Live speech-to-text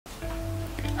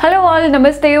Hello all,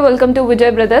 namaste, welcome to Vijay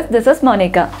Brothers. This is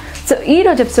Monica. So ఈ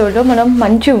రోజు episode లో మనం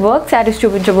మంచి వర్క్ సారీస్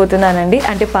చూపించబోతున్నానండి.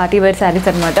 అంటే పార్టీ వేర్ సారీస్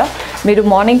అన్నమాట. మీరు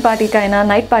మార్నింగ్ పార్టీకైనా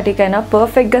నైట్ పార్టీకైనా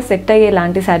పర్ఫెక్ట్ గా సెట్ అయ్యే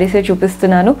లాంటి సారీస్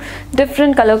చూపిస్తున్నాను.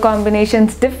 Different colour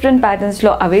combinations, different patterns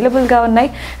లో అవైలబుల్ గా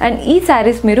ఉన్నాయి. అండ్ ఈ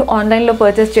సారీస్ మీరు ఆన్లైన్ లో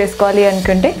పర్చేస్ చేసుకోవాలి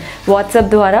అనుకుంటే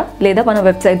వాట్సాప్ ద్వారా లేదా మన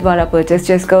వెబ్సైట్ ద్వారా పర్చేస్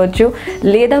చేసుకోవచ్చు.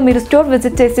 లేదా మీరు స్టోర్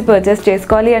విజిట్ చేసి పర్చేస్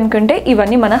చేసుకోవాలి అనుకుంటే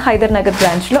ఇవన్నీ మన హైదర్నగర్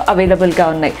బ్రాంచ్ లో అవైలబుల్ గా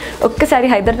ఉన్నాయి. ఒక్కసారి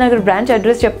హైదర్నగర్ బ్రాంచ్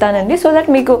అడ్రస్ చెప్తానండి, సో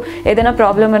దట్ మీకు ఏదైనా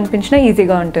ప్రాబ్లం అనిపించినా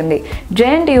ఈజీగా ఉంటుంది.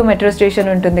 JNTU మెట్రో స్టేషన్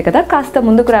ఉంటుంది కదా, కాస్త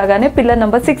ముందుకు రాగానే పిల్లర్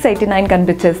నెంబర్ 689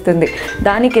 కనిపించేస్తుంది.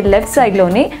 దానికి లెఫ్ట్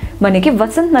సైడ్లోనే మనకి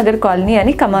వసంత్ నగర్ కాలనీ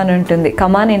అని కమాన్ ఉంటుంది.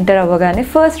 కమాన్ ఎంటర్ అవ్వగానే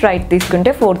ఫస్ట్ రైట్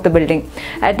తీసుకుంటే 4th బిల్డింగ్.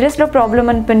 అడ్రస్లో ప్రాబ్లం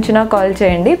అనిపించినా కాల్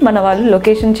చేయండి, మన వాళ్ళు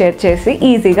లొకేషన్ షేర్ చేసి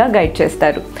ఈజీగా గైడ్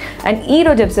చేస్తారు. అండ్ ఈ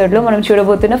రోజు ఎపిసోడ్లో మనం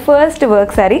చూడబోతున్న ఫస్ట్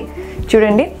వర్క్ సారీ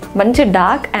చూడండి. మంచి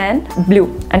డార్క్ అండ్ బ్లూ,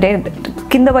 అంటే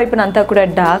కింద వైపున అంతా కూడా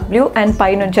డార్క్ బ్లూ అండ్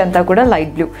పైనుంచి అంతా కూడా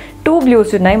లైట్ బ్లూ. 2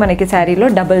 బ్లూస్ ఉన్నాయి మనకి శారీలో,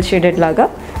 డబల్ షేడెడ్ లాగా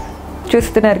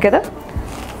చూస్తున్నారు కదా.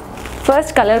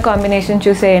 ఫస్ట్ కలర్ కాంబినేషన్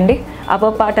చూసేయండి.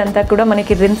 అప్పర్ పార్ట్ అంతా కూడా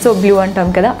మనకి రిన్సో బ్లూ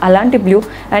అంటాం కదా, అలాంటి బ్లూ.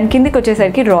 అండ్ కిందికి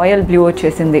వచ్చేసరికి రాయల్ బ్లూ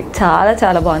వచ్చేసింది. చాలా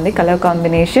చాలా బాగుంది colour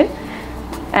combination.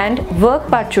 And work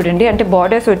part చూడండి, అంటే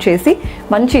బార్డర్స్ వచ్చేసి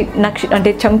మంచి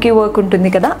అంటే చమ్కీ వర్క్ ఉంటుంది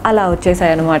కదా, అలా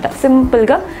వచ్చేసాయి అనమాట.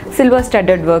 సింపుల్గా సిల్వర్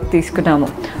స్టడ్డెడ్ వర్క్ తీసుకున్నాము.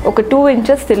 ఒక 2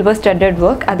 ఇంచెస్ సిల్వర్ స్టడ్డెడ్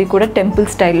వర్క్, అది కూడా టెంపుల్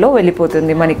స్టైల్లో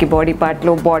వెళ్ళిపోతుంది మనకి బాడీ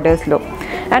పార్ట్లో, బార్డర్స్లో.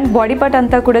 అండ్ బాడీ పార్ట్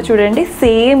అంతా కూడా చూడండి,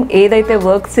 సేమ్ ఏదైతే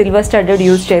వర్క్ సిల్వర్ స్టడ్డెడ్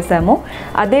యూజ్ చేసామో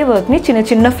అదే వర్క్ని చిన్న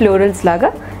చిన్న ఫ్లోరల్స్ లాగా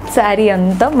శారీ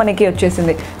అంతా మనకి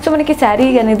వచ్చేసింది. సో మనకి శారీ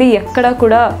అనేది ఎక్కడ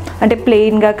కూడా అంటే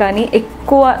ప్లెయిన్గా కానీ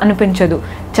ఎక్కువ అనిపించదు,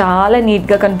 చాలా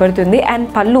నీట్గా కనపడుతుంది. అండ్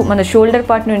పళ్ళు మన షోల్డర్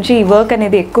పార్ట్ నుంచి ఈ వర్క్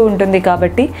అనేది ఎక్కువ ఉంటుంది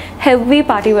కాబట్టి హెవీ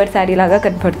పార్టీ వేర్ శారీ లాగా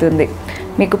కనపడుతుంది.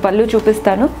 మీకు పళ్ళు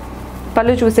చూపిస్తాను.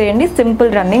 పళ్ళు చూసేయండి,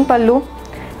 సింపుల్ రన్నింగ్ పళ్ళు.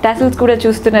 టాసిల్స్ కూడా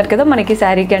చూస్తున్నారు కదా మనకి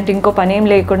శారీకి, అంటే ఇంకో పని ఏం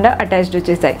లేకుండా అటాచ్డ్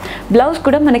వచ్చేసాయి. బ్లౌజ్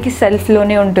కూడా మనకి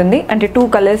సెల్ఫ్లోనే ఉంటుంది, అంటే 2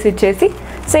 కలర్స్ ఇచ్చేసి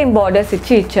సేమ్ బార్డర్స్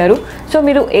ఇచ్చారు. సో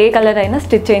మీరు ఏ కలర్ అయినా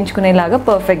స్టిచ్ చేయించుకునేలాగా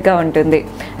పర్ఫెక్ట్గా ఉంటుంది.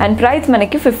 అండ్ ప్రైస్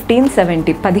మనకి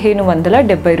 1570,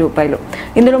 1570 రూపాయలు.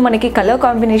 ఇందులో మనకి కలర్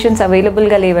కాంబినేషన్స్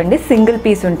అవైలబుల్గా లేవండి, సింగిల్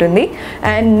పీస్ ఉంటుంది.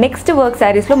 అండ్ నెక్స్ట్ వర్క్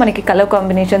శారీస్లో మనకి కలర్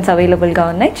కాంబినేషన్స్ అవైలబుల్గా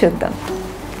ఉన్నాయి, చూద్దాం.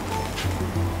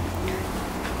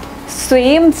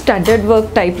 సేమ్ స్టడ్డెడ్ వర్క్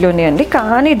టైప్లోనే అండి,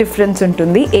 కానీ డిఫరెన్స్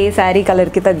ఉంటుంది. ఏ శారీ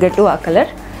కలర్కి తగ్గట్టు ఆ కలర్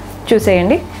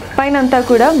చూసేయండి. పైన అంతా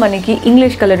కూడా మనకి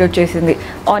ఇంగ్లీష్ కలర్ వచ్చేసింది,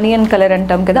 ఆనియన్ కలర్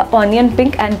అంటాం కదా, ఆనియన్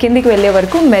పింక్. అండ్ కిందికి వెళ్ళే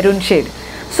వరకు మెరూన్ షేడ్.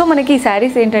 సో మనకి ఈ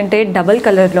శారీస్ ఏంటంటే డబల్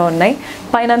కలర్లో ఉన్నాయి.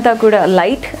 పైన అంతా కూడా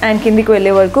లైట్ అండ్ కిందికి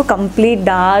వెళ్ళే వరకు కంప్లీట్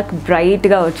డార్క్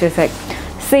బ్రైట్గా వచ్చేసాయి.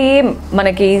 సేమ్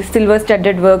మనకి సిల్వర్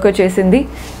స్టడ్డెడ్ వర్క్ వచ్చేసింది,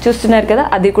 చూస్తున్నారు కదా,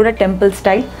 అది కూడా టెంపుల్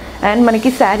స్టైల్. అండ్ మనకి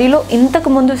శారీలో ఇంతకు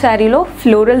ముందు శారీలో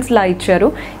ఫ్లోరల్స్లా ఇచ్చారు,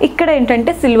 ఇక్కడ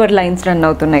ఏంటంటే సిల్వర్ లైన్స్ రన్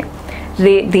అవుతున్నాయి.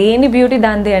 దేని బ్యూటీ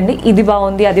దాందే అండి. ఇది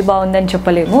బాగుంది అది బాగుంది అని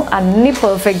చెప్పలేము, అన్నీ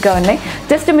పర్ఫెక్ట్గా ఉన్నాయి.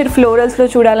 జస్ట్ మీరు ఫ్లోరల్స్లో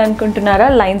చూడాలనుకుంటున్నారా,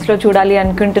 లైన్స్లో చూడాలి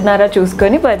అనుకుంటున్నారా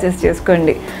చూసుకొని పర్చేస్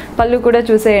చేసుకోండి. పళ్ళు కూడా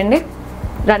చూసేయండి,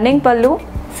 రన్నింగ్ పళ్ళు,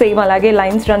 సేమ్ అలాగే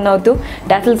లైన్స్ రన్ అవుతూ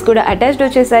టాసిల్స్ కూడా అటాచ్డ్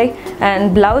వచ్చేసాయి. అండ్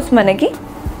బ్లౌజ్ మనకి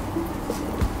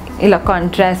ఇలా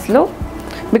కాంట్రాస్ట్లో,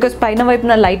 బికాస్ పైన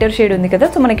వైపున లైటర్ షేడ్ ఉంది కదా,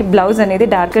 సో మనకి బ్లౌజ్ అనేది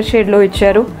డార్కర్ షేడ్లో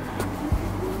ఇచ్చారు.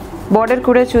 బార్డర్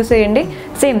కూడా చూసేయండి,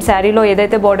 సేమ్ శారీలో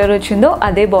ఏదైతే బార్డర్ వచ్చిందో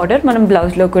అదే బార్డర్ మనం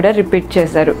బ్లౌజ్లో కూడా రిపీట్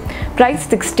చేశారు. ప్రైస్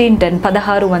 1610,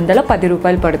 1610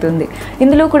 రూపాయలు పడుతుంది.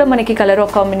 ఇందులో కూడా మనకి కలర్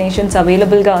ఆఫ్ కాంబినేషన్స్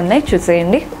అవైలబుల్గా ఉన్నాయి,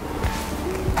 చూసేయండి.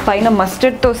 పైన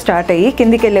మస్టర్డ్తో స్టార్ట్ అయ్యి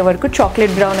కిందికి వెళ్ళే వరకు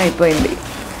చాక్లెట్ బ్రౌన్ అయిపోయింది.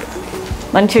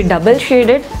 మంచి డబుల్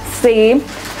షేడెడ్ సేమ్.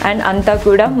 అండ్ అంతా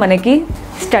కూడా మనకి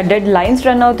స్టడ్డెడ్ లైన్స్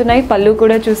రన్ అవుతున్నాయి. పళ్ళు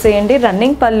కూడా చూసేయండి,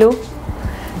 రన్నింగ్ పళ్ళు.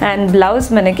 అండ్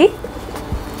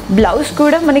బ్లౌజ్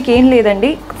కూడా మనకి ఏం లేదండి,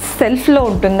 సెల్ఫ్లో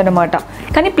ఉంటుందన్నమాట,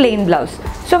 కానీ ప్లెయిన్ బ్లౌజ్.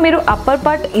 సో మీరు అప్పర్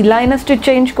పార్ట్ ఇలా అయినా స్టిచ్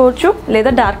చేయించుకోవచ్చు,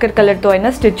 లేదా డార్కర్ కలర్తో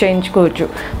అయినా స్టిచ్ చేయించుకోవచ్చు.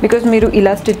 బికాజ్ మీరు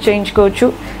ఇలా స్టిచ్ చేయించుకోవచ్చు,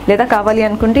 లేదా కావాలి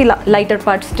అనుకుంటే ఇలా లైటర్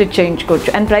పార్ట్ స్టిచ్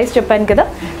చేయించుకోవచ్చు. అండ్ ప్రైస్ చెప్పాను కదా,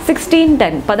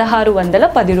 1610,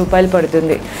 1610 రూపాయలు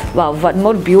పడుతుంది. వన్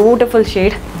మోర్ బ్యూటిఫుల్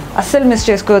షేడ్, అస్సలు మిస్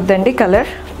చేసుకోవద్దండి.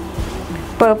 కలర్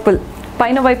పర్పుల్,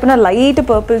 పైన వైపున లైట్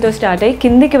పర్పుల్తో స్టార్ట్ అయ్యి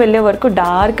కిందికి వెళ్ళే వరకు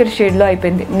డార్కర్ షేడ్లో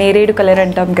అయిపోయింది. నేరేడు కలర్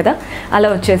అంటాం కదా, అలా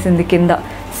వచ్చేసింది కింద.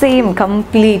 Same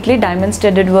completely diamond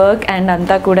studded work and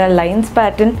అంతా కూడా lines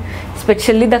pattern.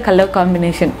 Specially the colour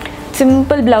combination,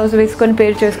 simple blouse వేసుకొని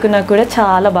పేర్ చేసుకున్నా కూడా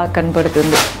చాలా బాగా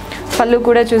కనపడుతుంది. పళ్ళు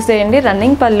కూడా చూసేయండి,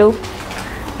 రన్నింగ్ పళ్ళు.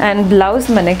 అండ్ బ్లౌజ్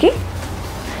మనకి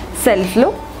సెల్ఫ్లో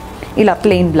ఇలా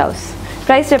ప్లెయిన్ బ్లౌజ్.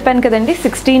 ప్రైస్ చెప్పాను కదండి,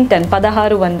 1610,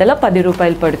 1610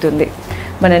 రూపాయలు పడుతుంది.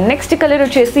 మన నెక్స్ట్ కలర్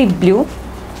వచ్చేసి blue,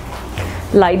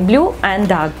 light blue and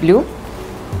dark blue,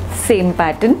 same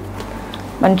pattern,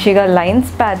 మంచిగా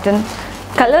లైన్స్ ప్యాటర్న్.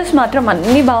 కలర్స్ మాత్రం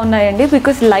అన్నీ బాగున్నాయండి,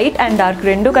 బికాస్ లైట్ అండ్ డార్క్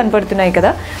రెండు కనపడుతున్నాయి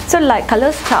కదా. సో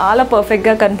కలర్స్ చాలా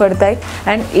పర్ఫెక్ట్గా కనపడతాయి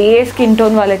అండ్ ఏ స్కిన్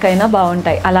టోన్ వాళ్ళకైనా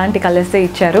బాగుంటాయి, అలాంటి కలర్సే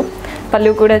ఇచ్చారు.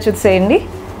 పళ్ళు కూడా చూసేయండి,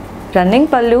 రన్నింగ్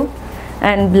పళ్ళు.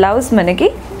 అండ్ బ్లౌజ్ మనకి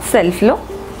సెల్ఫ్లో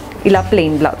ఇలా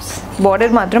ప్లెయిన్ బ్లౌజ్.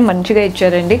 బార్డర్ మాత్రం మంచిగా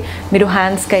ఇచ్చారండి, మీరు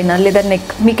హ్యాండ్స్కైనా లేదా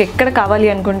నెక్ మీకు ఎక్కడ కావాలి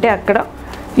అనుకుంటే అక్కడ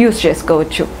యూస్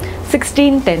చేసుకోవచ్చు.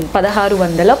 1610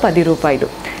 1610 రూపాయలు.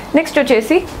 నెక్స్ట్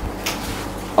వచ్చేసి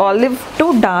ఆలివ్ టు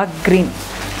డార్క్ గ్రీన్.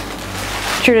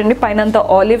 చూడండి పైన అంతా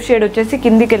ఆలివ్ షేడ్ వచ్చేసి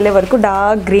కిందికి వెళ్ళే వరకు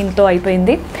డార్క్ గ్రీన్తో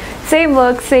అయిపోయింది. Same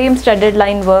work, same studded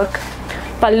line work.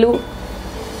 పళ్ళు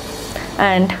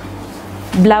అండ్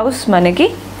బ్లౌజ్ మనకి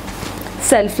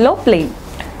సెల్ఫ్లో ప్లెయిన్.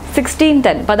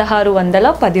 1610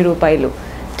 1610 రూపాయలు.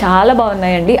 చాలా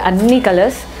బాగున్నాయండి అన్ని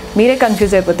కలర్స్, మీరే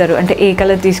కన్ఫ్యూజ్ అయిపోతారు అంటే ఏ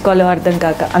కలర్ తీసుకోవాలో అర్థం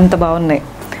కాక, అంత బాగున్నాయి.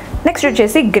 నెక్స్ట్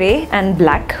వచ్చేసి గ్రే అండ్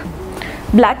బ్లాక్.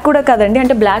 బ్లాక్ కూడా కాదండి,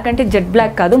 అంటే బ్లాక్ అంటే జెట్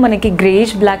బ్లాక్ కాదు, మనకి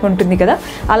గ్రేష్ బ్లాక్ ఉంటుంది కదా,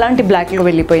 అలాంటి బ్లాక్లో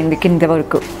వెళ్ళిపోయింది కింద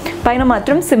వరకు. పైన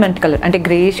మాత్రం సిమెంట్ కలర్ అంటే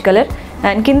గ్రేష్ కలర్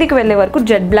అండ్ కిందికి వెళ్ళే వరకు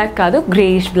జెట్ బ్లాక్ కాదు,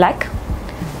 గ్రేష్ బ్లాక్.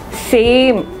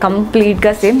 సేమ్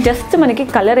కంప్లీట్గా సేమ్, జస్ట్ మనకి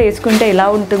కలర్ వేసుకుంటే ఎలా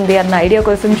ఉంటుంది అన్న ఐడియా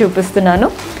కోసం చూపిస్తున్నాను.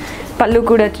 పళ్ళు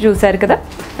కూడా చూసారు కదా.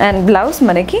 అండ్ బ్లౌజ్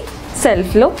మనకి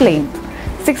సెల్ఫ్లో ప్లెయిన్.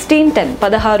 1610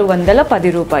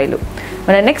 1610 రూపాయలు.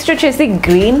 మన నెక్స్ట్ వచ్చేసి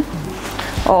గ్రీన్.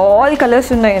 ఆల్ కలర్స్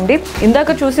ఉన్నాయండి, ఇందాక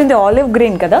చూసింది ఆలివ్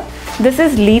గ్రీన్ కదా, దిస్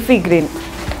ఈజ్ లీఫీ గ్రీన్.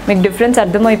 మీకు డిఫరెన్స్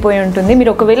అర్థమైపోయి ఉంటుంది.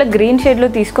 మీరు ఒకవేళ గ్రీన్ షేడ్లో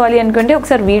తీసుకోవాలి అనుకుంటే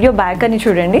ఒకసారి వీడియో బ్యాక్ అని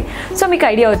చూడండి, సో మీకు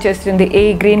ఐడియా వచ్చేస్తుంది ఏ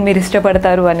గ్రీన్ మీరు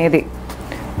ఇష్టపడతారు అనేది.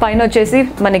 పైన వచ్చేసి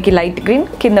మనకి లైట్ గ్రీన్,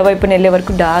 కింద వైపున వెళ్ళే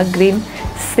వరకు dark green,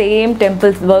 same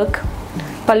temples work.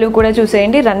 పళ్ళు కూడా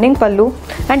చూసేయండి, రన్నింగ్ పళ్ళు.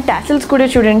 అండ్ టాసిల్స్ కూడా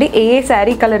చూడండి ఏ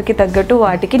శారీ కలర్కి తగ్గట్టు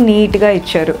వాటికి నీట్గా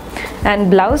ఇచ్చారు. అండ్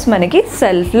బ్లౌజ్ మనకి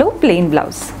సెల్ఫ్లో ప్లెయిన్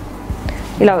బ్లౌజ్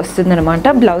ఇలా వస్తుందన్నమాట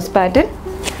బ్లౌజ్ ప్యాటర్న్.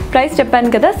 ప్రైస్ చెప్పాను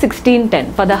కదా 1610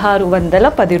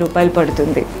 1610 రూపాయలు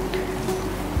పడుతుంది.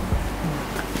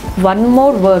 వన్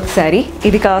మోర్ వర్క్ శారీ,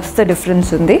 ఇది కాస్త డిఫరెన్స్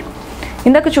ఉంది.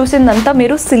 ఇందాక చూసిందంతా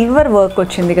మీరు సిల్వర్ వర్క్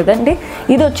వచ్చింది కదండి,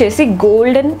 ఇది వచ్చేసి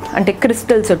గోల్డెన్ అంటే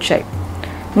క్రిస్టల్స్ వచ్చాయి.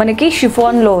 మనకి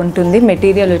షిఫాన్లో ఉంటుంది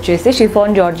మెటీరియల్ వచ్చేసి,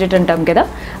 షిఫాన్ జార్జెట్ అంటాం కదా,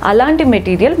 అలాంటి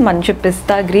మెటీరియల్. మంచి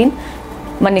పిస్తా గ్రీన్.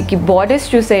 మనకి బార్డర్స్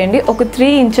చూసేయండి, ఒక 3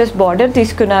 ఇంచెస్ బార్డర్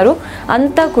తీసుకున్నారు.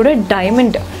 అంతా కూడా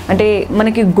డైమండ్ అంటే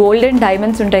మనకి గోల్డెన్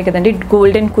డైమండ్స్ ఉంటాయి కదండి,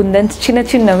 గోల్డెన్ కుందన్స్ చిన్న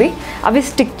చిన్నవి, అవి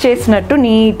స్టిక్ చేసినట్టు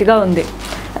నీట్గా ఉంది.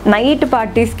 నైట్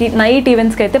పార్టీస్కి, నైట్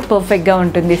ఈవెంట్స్కి అయితే పర్ఫెక్ట్గా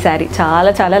ఉంటుంది శారీ.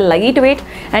 చాలా చాలా లైట్ వెయిట్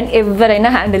అండ్ ఎవరైనా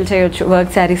హ్యాండిల్ చేయొచ్చు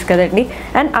వర్క్ శారీస్ కదండి.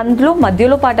 అండ్ అందులో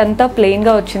మధ్యలో పార్ట్ అంతా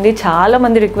ప్లెయిన్గా వచ్చింది.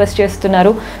 చాలామంది రిక్వెస్ట్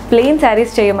చేస్తున్నారు ప్లెయిన్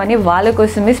శారీస్ చేయమని, వాళ్ళ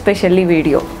కోసమే స్పెషల్లీ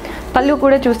వీడియో. పళ్ళు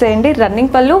కూడా చూసేయండి,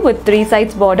 రన్నింగ్ పళ్ళు with 3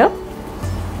 sides border.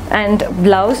 And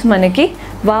blouse మనకి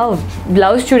వావ్,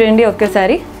 బ్లౌజ్ చూడండి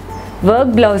ఒక్కసారి,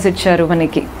 వర్క్ బ్లౌజ్ ఇచ్చారు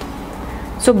మనకి.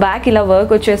 సో బ్యాక్ ఇలా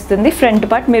వర్క్ వచ్చేస్తుంది, ఫ్రంట్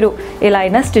పార్ట్ మీరు ఎలా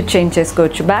అయినా స్టిచ్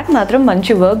చేయించేసుకోవచ్చు. బ్యాక్ మాత్రం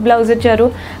మంచి వర్క్ బ్లౌజ్ ఇచ్చారు.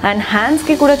 అండ్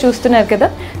హ్యాండ్స్కి కూడా చూస్తున్నారు కదా,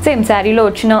 సేమ్ శారీలో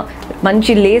వచ్చిన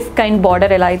మంచి లేస్ కైండ్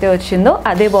బార్డర్ ఎలా అయితే వచ్చిందో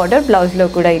అదే బార్డర్ బ్లౌజ్లో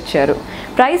కూడా ఇచ్చారు.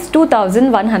 ప్రైస్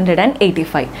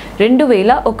 2185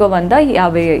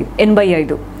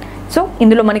 2185. సో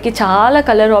ఇందులో మనకి చాలా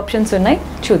కలర్ ఆప్షన్స్ ఉన్నాయి,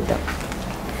 చూద్దాం.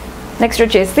 నెక్స్ట్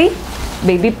వచ్చేసి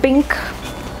బేబీ పింక్,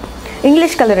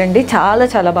 ఇంగ్లీష్ కలర్ అండి, చాలా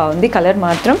చాలా బాగుంది కలర్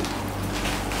మాత్రం.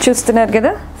 చూస్తున్నారు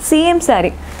కదా, సేమ్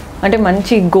శారీ అంటే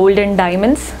మంచి గోల్డెన్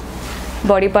డైమండ్స్.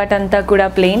 బాడీ పార్ట్ అంతా కూడా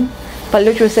ప్లెయిన్.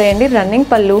 పళ్ళు చూసేయండి, రన్నింగ్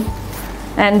పళ్ళు.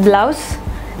 అండ్ బ్లౌజ్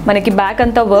మనకి బ్యాక్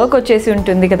అంతా వర్క్ వచ్చేసి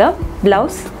ఉంటుంది కదా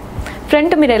బ్లౌజ్.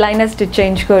 ఫ్రంట్ మీరు ఎలా అయినా స్టిచ్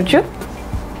చేయించుకోవచ్చు.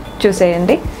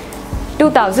 చూసేయండి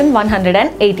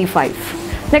 2185.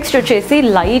 నెక్స్ట్ వచ్చేసి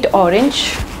లైట్ ఆరెంజ్.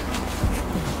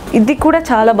 ఇది కూడా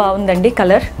చాలా బాగుందండి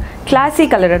కలర్, క్లాసీ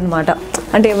కలర్ అనమాట.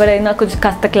 అంటే ఎవరైనా కొంచెం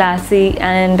కాస్త క్లాసీ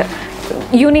అండ్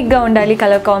యూనిక్గా ఉండాలి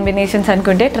కలర్ కాంబినేషన్స్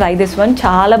అనుకుంటే ట్రై దిస్ వన్,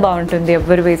 చాలా బాగుంటుంది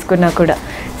ఎవరు వేసుకున్నా కూడా.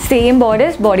 సేమ్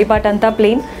బార్డర్స్, బాడీ పార్ట్ అంతా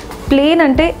ప్లెయిన్. ప్లెయిన్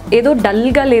అంటే ఏదో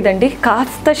డల్గా లేదండి,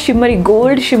 కాస్త షిమ్మర్,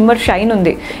 గోల్డ్ షిమ్మర్ షైన్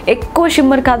ఉంది. ఎక్కువ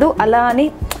షిమ్మర్ కాదు, అలా అని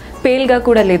పేల్గా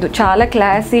కూడా లేదు, చాలా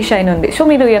క్లాసీ షైన్ ఉంది. సో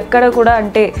మీరు ఎక్కడ కూడా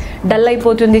అంటే డల్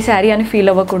అయిపోతుంది శారీ అని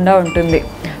ఫీల్ అవ్వకుండా ఉంటుంది.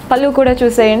 పళ్ళు కూడా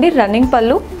చూసేయండి, రన్నింగ్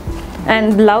పళ్ళు.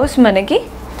 అండ్ బ్లౌజ్ మనకి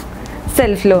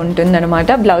సెల్ఫ్లో ఉంటుంది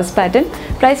అనమాట బ్లౌజ్ ప్యాటర్న్.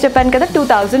 ప్రైస్ చెప్పాను కదా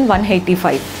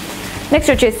 2185.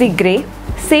 నెక్స్ట్ వచ్చేసి గ్రే,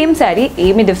 సేమ్ శారీ,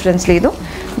 ఏమీ డిఫరెన్స్ లేదు,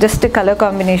 జస్ట్ కలర్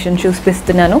కాంబినేషన్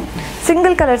చూపిస్తున్నాను.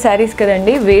 సింగిల్ కలర్ శారీస్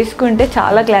కదండి, వేసుకుంటే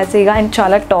చాలా క్లాసీగా అండ్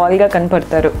చాలా టాల్గా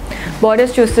కనపడతారు.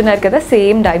 బార్డర్స్ చూస్తున్నారు కదా,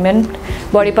 సేమ్ డైమండ్.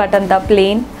 బాడీ పార్ట్ అంతా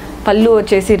ప్లెయిన్. పళ్ళు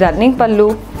వచ్చేసి రన్నింగ్ పళ్ళు.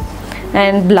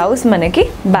 అండ్ బ్లౌజ్ మనకి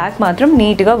బ్యాక్ మాత్రం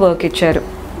నీట్గా వర్క్ ఇచ్చారు,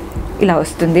 ఇలా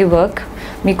వస్తుంది వర్క్.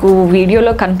 మీకు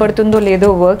వీడియోలో కనపడుతుందో లేదో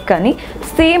వర్క్, కానీ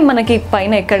సేమ్ మనకి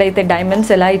పైన ఎక్కడైతే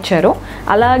డైమండ్స్ ఎలా ఇచ్చారో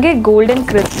అలాగే గోల్డెన్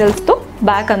క్రిస్టల్స్తో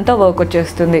బ్యాక్ అంతా వర్క్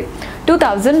వచ్చేస్తుంది.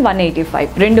 2185,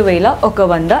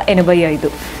 2185.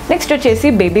 నెక్స్ట్ వచ్చేసి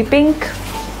బేబీ పింక్.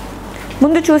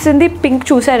 ముందు చూసింది పింక్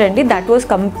చూసారండి, that was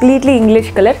completely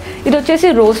English colour. ఇది వచ్చేసి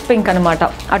రోజ్ పింక్ అనమాట,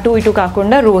 అటు ఇటు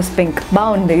కాకుండా రోజ్ పింక్.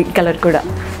 బాగుంది ఈ కలర్ కూడా.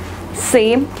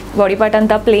 సేమ్ బాడీ పార్ట్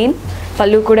అంతా ప్లెయిన్,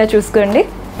 పళ్ళు కూడా చూసుకోండి.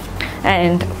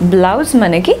 అండ్ బ్లౌజ్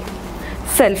మనకి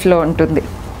సెల్ఫ్లో ఉంటుంది.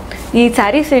 ఈ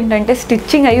శారీస్ ఏంటంటే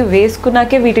స్టిచ్చింగ్ అయ్యి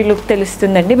వేసుకున్నాకే వీటి లుక్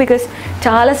తెలుస్తుందండి, బికాస్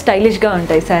చాలా స్టైలిష్గా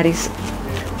ఉంటాయి శారీస్.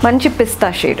 మంచి పిస్తా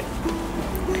షేడ్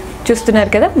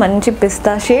చూస్తున్నారు కదా, మంచి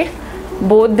పిస్తా shade.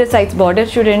 Both the sides border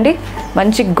చూడండి,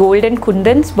 మంచి గోల్డెన్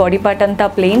కుందన్స్. బాడీ పార్ట్ అంతా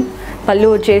ప్లెయిన్, పళ్ళు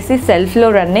వచ్చేసి సెల్ఫ్లో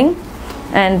రన్నింగ్.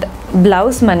 అండ్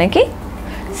బ్లౌజ్ మనకి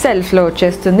సెల్ఫ్లో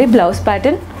వచ్చేస్తుంది. Blouse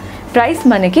pattern. ప్రైస్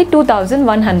మనకి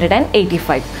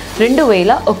 2185,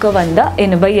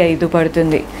 2185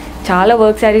 పడుతుంది. చాలా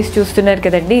వర్క్ శారీస్ చూస్తున్నారు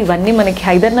కదండి, ఇవన్నీ మనకి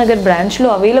హైదర్నగర్ బ్రాంచ్లో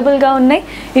అవైలబుల్గా ఉన్నాయి.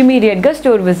 ఇమీడియట్గా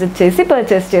స్టోర్ విజిట్ చేసి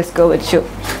పర్చేస్ చేసుకోవచ్చు.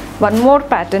 వన్ మోర్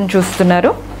ప్యాటర్న్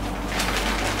చూస్తున్నారు.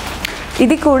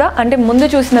 ఇది కూడా అంటే ముందు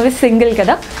చూసినవి సింగిల్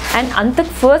కదా, అండ్ అంత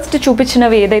ఫస్ట్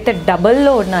చూపించినవి ఏదైతే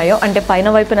డబల్లో ఉన్నాయో, అంటే పైన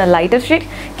వైపున లైటర్ షేడ్,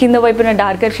 కింద వైపున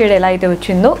డార్కర్ షేడ్ ఎలా అయితే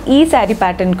వచ్చిందో, ఈ శారీ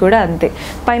ప్యాటర్న్ కూడా అంతే.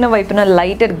 పైన వైపున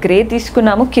లైటర్ గ్రే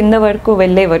తీసుకున్నాము, కింద వరకు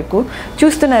వెళ్ళే వరకు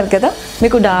చూస్తున్నారు కదా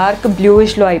మీకు డార్క్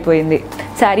బ్లూయిష్లో అయిపోయింది.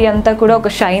 శారీ అంతా కూడా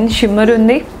ఒక షైన్ షిమ్మర్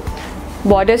ఉంది.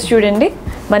 బార్డర్స్ చూడండి,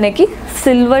 మనకి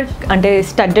సిల్వర్ అంటే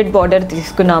స్టడ్డెడ్ బార్డర్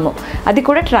తీసుకున్నాము, అది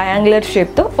కూడా ట్రయాంగులర్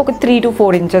షేప్తో ఒక 3 to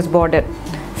 4 inches border.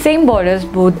 Same borders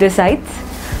both the sides.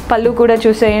 పళ్ళు కూడా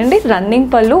చూసేయండి, రన్నింగ్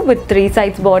పళ్ళు with 3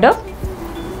 sides border.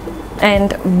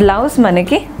 And blouse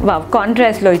మనకి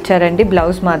కాంట్రాస్ట్లో ఇచ్చారండి.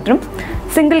 బ్లౌజ్ మాత్రం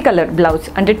సింగిల్ కలర్ బ్లౌజ్,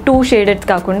 అంటే 2 shaded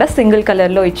కాకుండా సింగిల్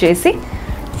కలర్లో ఇచ్చేసి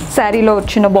శారీలో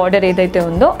వచ్చిన బార్డర్ ఏదైతే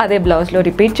ఉందో అదే బ్లౌజ్లో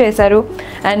రిపీట్ చేశారు.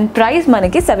 అండ్ ప్రైస్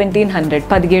మనకి 1700,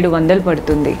 1700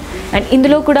 పడుతుంది. అండ్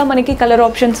ఇందులో కూడా మనకి కలర్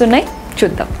ఆప్షన్స్ ఉన్నాయి,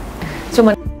 చూద్దాం. సో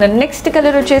మన నెక్స్ట్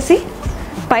కలర్ వచ్చేసి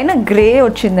పైన గ్రే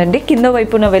వచ్చిందండి, కింద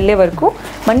వైపున వెళ్ళే వరకు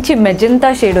మంచి మెజంతా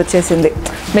షేడ్ వచ్చేసింది.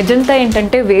 మెజంతా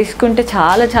ఏంటంటే వేసుకుంటే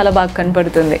చాలా చాలా బాగా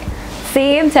కనపడుతుంది.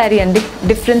 సేమ్ శారీ అండి,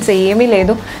 డిఫరెన్స్ ఏమీ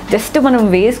లేదు, జస్ట్ మనం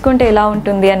వేసుకుంటే ఎలా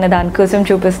ఉంటుంది అన్న దానికోసం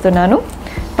చూపిస్తున్నాను.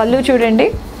 పళ్ళు చూడండి.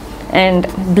 అండ్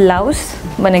బ్లౌజ్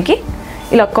మనకి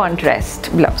ఇలా కాంట్రాస్ట్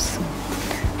బ్లౌజ్.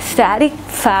 శారీ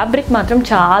ఫ్యాబ్రిక్ మాత్రం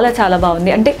చాలా చాలా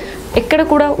బాగుంది, అంటే ఎక్కడ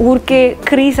కూడా ఊరికే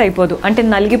క్రీస్ అయిపోదు, అంటే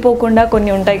నలిగిపోకుండా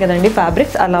కొన్ని ఉంటాయి కదండి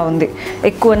ఫ్యాబ్రిక్స్, అలా ఉంది,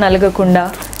 ఎక్కువ నలగకుండా.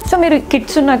 సో మీరు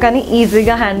కిడ్స్ ఉన్నా కానీ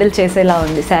ఈజీగా హ్యాండిల్ చేసేలా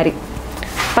ఉంది శారీ.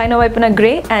 పైన వైపున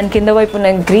గ్రే అండ్ కింద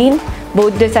వైపున green,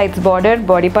 both the sides border.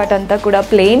 Body part అంతా కూడా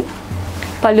ప్లెయిన్.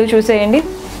 పళ్ళు చూసేయండి,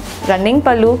 రన్నింగ్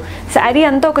పళ్ళు. శారీ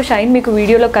అంతా ఒక షైన్, మీకు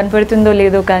వీడియోలో కనపడుతుందో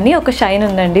లేదో కానీ ఒక షైన్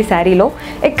ఉందండి శారీలో,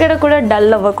 ఎక్కడ కూడా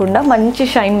డల్ అవ్వకుండా మంచి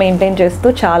షైన్ మెయింటైన్ చేస్తూ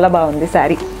చాలా బాగుంది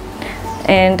శారీ.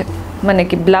 అండ్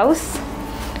మనకి బ్లౌజ్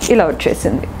ఇలా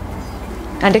వచ్చేసింది,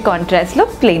 అంటే కాంట్రాస్ట్లో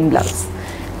ప్లెయిన్ బ్లౌజ్.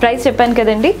 ప్రైస్ చెప్పాను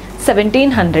కదండి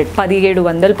 1700,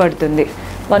 1700 పడుతుంది.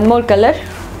 One more colour.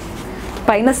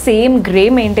 పైన సేమ్ గ్రే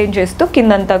మెయింటైన్ చేస్తూ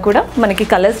కిందంతా కూడా మనకి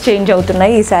కలర్స్ చేంజ్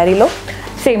అవుతున్నాయి ఈ శారీలో.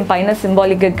 సేమ్ పైన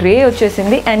సింబాలిక్గా గ్రే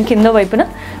వచ్చేసింది అండ్ కింద వైపున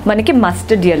మనకి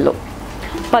మస్టర్డ్ ఎల్లో.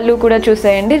 పళ్ళు కూడా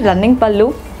చూసేయండి, రన్నింగ్ పళ్ళు.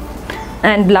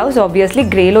 అండ్ బ్లౌజ్ ఆబ్వియస్లీ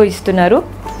గ్రేలో ఇస్తున్నారు,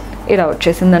 ఇలా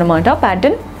వచ్చేసింది అనమాట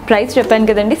ప్యాటర్న్. ప్రైస్ చెప్పాను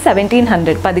కదండి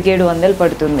 1700, 1700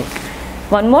 పడుతుంది.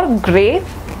 One more grey.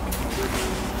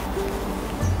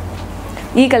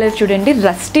 ఈ కలర్ చూడండి,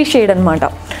 రస్టీ షేడ్ అనమాట,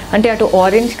 అంటే అటు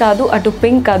ఆరెంజ్ కాదు అటు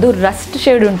పింక్ కాదు, రస్ట్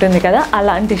షేడ్ ఉంటుంది కదా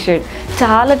అలాంటి షేడ్.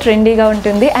 చాలా ట్రెండీగా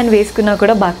ఉంటుంది అండ్ వేసుకున్నా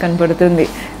కూడా బాగా కనపడుతుంది.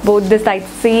 Both the side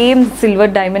same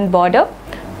silver diamond border.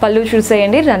 పళ్ళు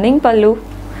చూసేయండి, రన్నింగ్ పళ్ళు.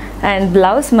 అండ్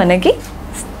బ్లౌజ్ మనకి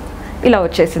ఇలా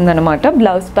వచ్చేసింది అనమాట.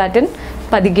 బ్లౌజ్ ప్యాటర్న్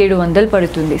 1700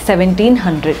 పడుతుంది,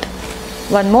 1700.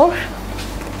 వన్ మోర్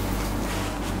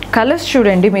కలర్స్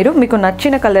చూడండి, మీకు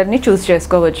నచ్చిన కలర్ని చూస్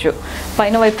చేసుకోవచ్చు.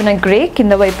 పైన వైపున గ్రే,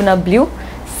 కింద వైపున బ్లూ,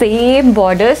 సేమ్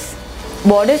బార్డర్స్.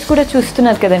 బార్డర్స్ కూడా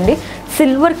చూస్తున్నారు కదండి,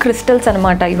 సిల్వర్ క్రిస్టల్స్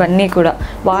అనమాట ఇవన్నీ కూడా.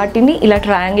 వాటిని ఇలా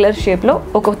ట్రయాంగులర్ షేప్లో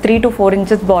ఒక 3 to 4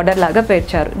 inches బార్డర్ లాగా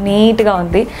పేర్చారు. నీట్గా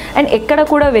ఉంది అండ్ ఎక్కడ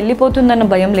కూడా వెళ్ళిపోతుందన్న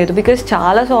భయం లేదు, బికాస్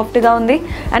చాలా సాఫ్ట్గా ఉంది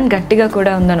అండ్ గట్టిగా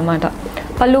కూడా ఉందన్నమాట.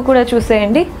 పళ్ళు కూడా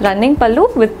చూసేయండి, రన్నింగ్ పళ్ళు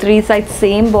with 3 sides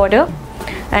same border.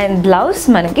 And blouse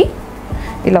మనకి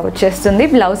ఇలా వచ్చేస్తుంది,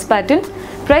 బ్లౌజ్ ప్యాటర్న్.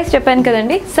 ప్రైస్ చెప్పాను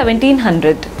కదండి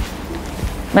 1700.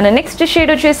 మన నెక్స్ట్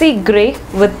షేడ్ వచ్చేసి grey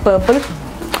with purple.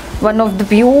 One of the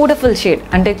beautiful shade,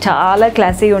 అంటే చాలా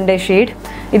క్లాసీ ఉండే షేడ్.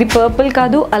 ఇది పర్పుల్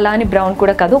కాదు అలాని బ్రౌన్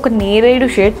కూడా కాదు, ఒక నేరేడు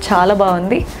షేడ్, చాలా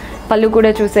బాగుంది. పళ్ళు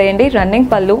కూడా చూసేయండి, రన్నింగ్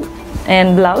పళ్ళు.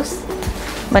 అండ్ బ్లౌజ్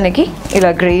మనకి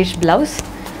ఇలా గ్రేష్ బ్లౌజ్.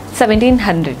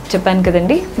 1700 చెప్పాను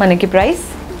కదండి మనకి ప్రైస్.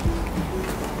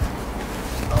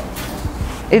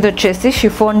 ఇది వచ్చేసి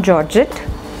షిఫాన్ జార్జెట్,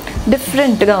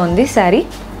 డిఫరెంట్గా ఉంది శారీ.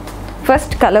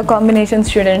 ఫస్ట్ కలర్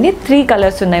కాంబినేషన్స్ చూడండి, 3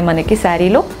 కలర్స్ ఉన్నాయి మనకి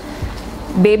శారీలో.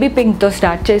 బేబీ పింక్తో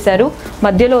స్టార్ట్ చేశారు,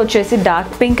 మధ్యలో వచ్చేసి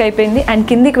డార్క్ పింక్ అయిపోయింది, అండ్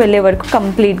కిందికి వెళ్ళే వరకు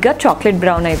కంప్లీట్గా చాక్లెట్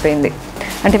బ్రౌన్ అయిపోయింది.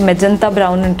 అంటే మెజంతా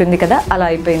బ్రౌన్ ఉంటుంది కదా, అలా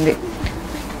అయిపోయింది.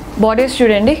 బార్డర్స్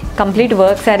చూడండి, కంప్లీట్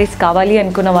వర్క్ శారీస్ కావాలి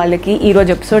అనుకున్న వాళ్ళకి ఈరోజు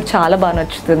ఎపిసోడ్ చాలా బాగా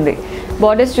నచ్చుతుంది.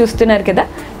 బార్డర్స్ చూస్తున్నారు కదా,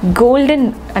 గోల్డెన్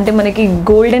అంటే మనకి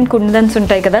గోల్డెన్ కుందన్స్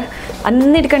ఉంటాయి కదా,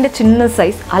 అన్నిటికంటే చిన్న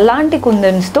సైజ్ అలాంటి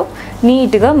కుందన్స్తో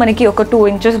నీట్గా మనకి ఒక 2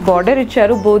 ఇంచెస్ బార్డర్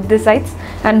ఇచ్చారు both the sides.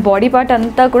 And body part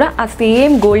అంతా కూడా ఆ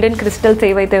సేమ్ గోల్డెన్ క్రిస్టల్స్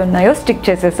ఏవైతే ఉన్నాయో స్టిక్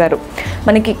చేసేసారు.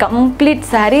 మనకి కంప్లీట్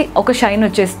శారీ ఒక షైన్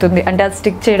వచ్చేస్తుంది, అంటే అది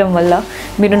స్టిక్ చేయడం వల్ల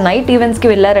మీరు నైట్ ఈవెంట్స్కి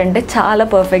వెళ్ళారంటే చాలా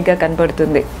పర్ఫెక్ట్గా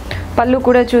కనపడుతుంది. పళ్ళు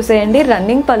కూడా చూసేయండి,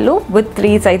 రన్నింగ్ పళ్ళు with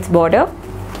 3 sides border.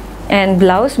 And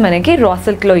blouse మనకి రా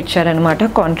సిల్క్లో ఇచ్చారనమాట,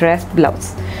 కాంట్రాస్ట్ బ్లౌజ్.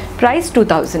 ప్రైస్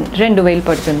 2000, 2000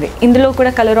 పడుతుంది. ఇందులో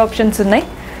కూడా కలర్ ఆప్షన్స్ ఉన్నాయి,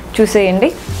 చూసేయండి.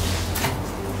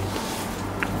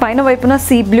 పైన వైపున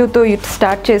సీ బ్లూతో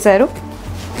స్టార్ట్ చేశారు,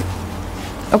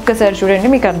 ఒక్కసారి చూడండి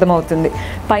మీకు అర్థమవుతుంది.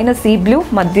 పైన సీ బ్లూ,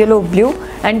 మధ్యలో బ్లూ,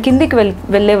 అండ్ కిందికి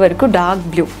వెళ్ళే వరకు dark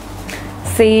blue,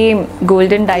 same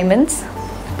golden diamonds.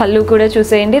 పళ్ళు కూడా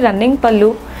చూసేయండి, రన్నింగ్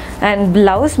పళ్ళు. అండ్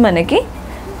బ్లౌజ్ మనకి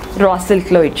రా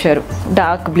సిల్క్లో ఇచ్చారు,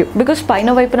 డార్క్ బ్లూ, బికాస్ పైన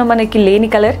వైపున మనకి లేని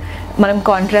కలర్ మనం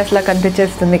కాంట్రాస్ట్లా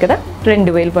కనిపించేస్తుంది కదా,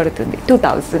 2000 పడుతుంది,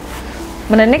 2000.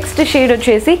 మన నెక్స్ట్ షేడ్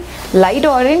వచ్చేసి light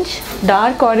orange,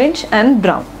 dark orange and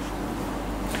brown.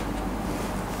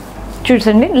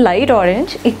 చూడండి, లైట్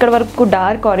ఆరెంజ్, ఇక్కడ వరకు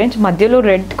డార్క్ ఆరెంజ్, మధ్యలో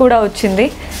రెడ్ కూడా వచ్చింది,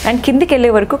 అండ్ కిందికి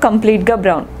వెళ్ళే వరకు కంప్లీట్గా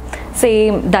brown.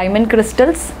 Same diamond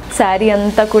crystals sari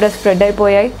అంతా కూడా స్ప్రెడ్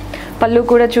అయిపోయాయి. పళ్ళు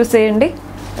కూడా చూసేయండి,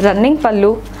 రన్నింగ్ పళ్ళు.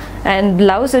 అండ్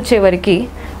బ్లౌజ్ వచ్చేవరకు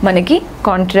మనకి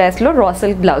కాంట్రాస్ట్లో రా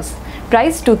సిల్క్ బ్లౌజ్.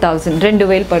 ప్రైస్ 2000,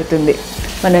 2000 పడుతుంది.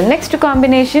 మన next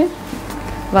combination,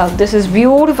 wow, this is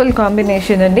beautiful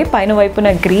combination అండి. పైన వైపున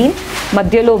గ్రీన్,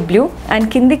 మధ్యలో బ్లూ, అండ్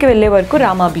కిందికి వెళ్ళే వరకు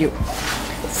రామా బ్లూ.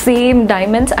 సేమ్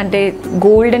డైమండ్స్ అంటే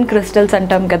గోల్డెన్ క్రిస్టల్స్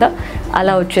అంటాం కదా,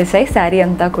 అలా వచ్చేసాయి శారీ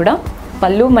అంతా కూడా.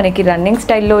 పళ్ళు మనకి రన్నింగ్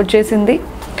స్టైల్లో వచ్చేసింది.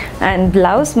 అండ్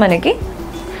బ్లౌజ్ మనకి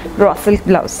రా సిల్క్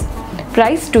బ్లౌజ్.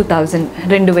 ప్రైస్ 2000,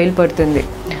 2000 పడుతుంది.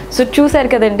 సో చూసారు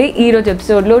కదండి, ఈరోజు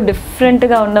ఎపిసోడ్లో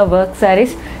డిఫరెంట్గా ఉన్న వర్క్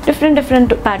శారీస్,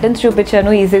 డిఫరెంట్ ప్యాటర్న్స్ చూపించాను.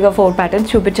 ఈజీగా 4 ప్యాటర్న్స్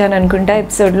చూపించాను అనుకుంటా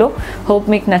ఎపిసోడ్లో. హోప్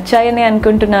మీకు నచ్చాయని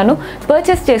అనుకుంటున్నాను.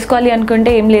 పర్చేస్ చేసుకోవాలి అనుకుంటే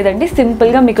ఏం లేదండి,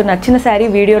 సింపుల్గా మీకు నచ్చిన శారీ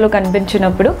వీడియోలో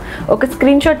కనిపించినప్పుడు ఒక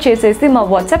స్క్రీన్ షాట్ చేసేసి మా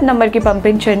వాట్సాప్ నెంబర్కి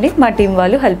పంపించండి, మా టీం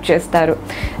వాళ్ళు హెల్ప్ చేస్తారు.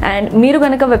 అండ్ మీరు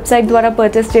కనుక వెబ్సైట్ ద్వారా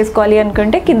పర్చేస్ చేసుకోవాలి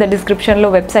అనుకుంటే కింద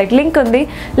డిస్క్రిప్షన్లో వెబ్సైట్ లింక్ ఉంది.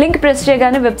 లింక్ ప్రెస్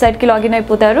చేయగానే వెబ్సైట్కి లాగిన్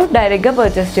అయిపోతారు, డైరెక్ట్గా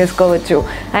పర్చేస్ చేసుకోవచ్చు.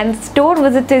 అండ్ స్టోర్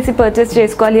విజిట్ చేసి పర్చేస్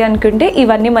చేసుకోవాలి అనుకుంటే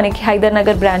ఇవన్నీ మనకి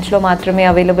హైదర్నగర్ బ్రాంచ్లో మాత్రమే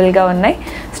అవైలబుల్గా ఉన్నాయి.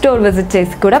 స్టోర్ విజిట్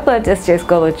చేసి కూడా పర్చేస్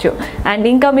చేసుకోవచ్చు. అండ్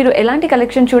ఇంకా మీరు ఎలాంటి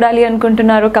కలెక్షన్ చూడాలి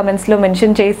అనుకుంటున్నారో కమెంట్స్లో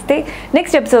మెన్షన్ చేస్తే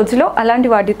నెక్స్ట్ ఎపిసోడ్స్లో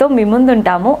అలాంటి వాటితో మీ ముందు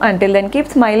ఉంటాము. Until then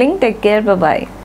keep smiling, take care, bye.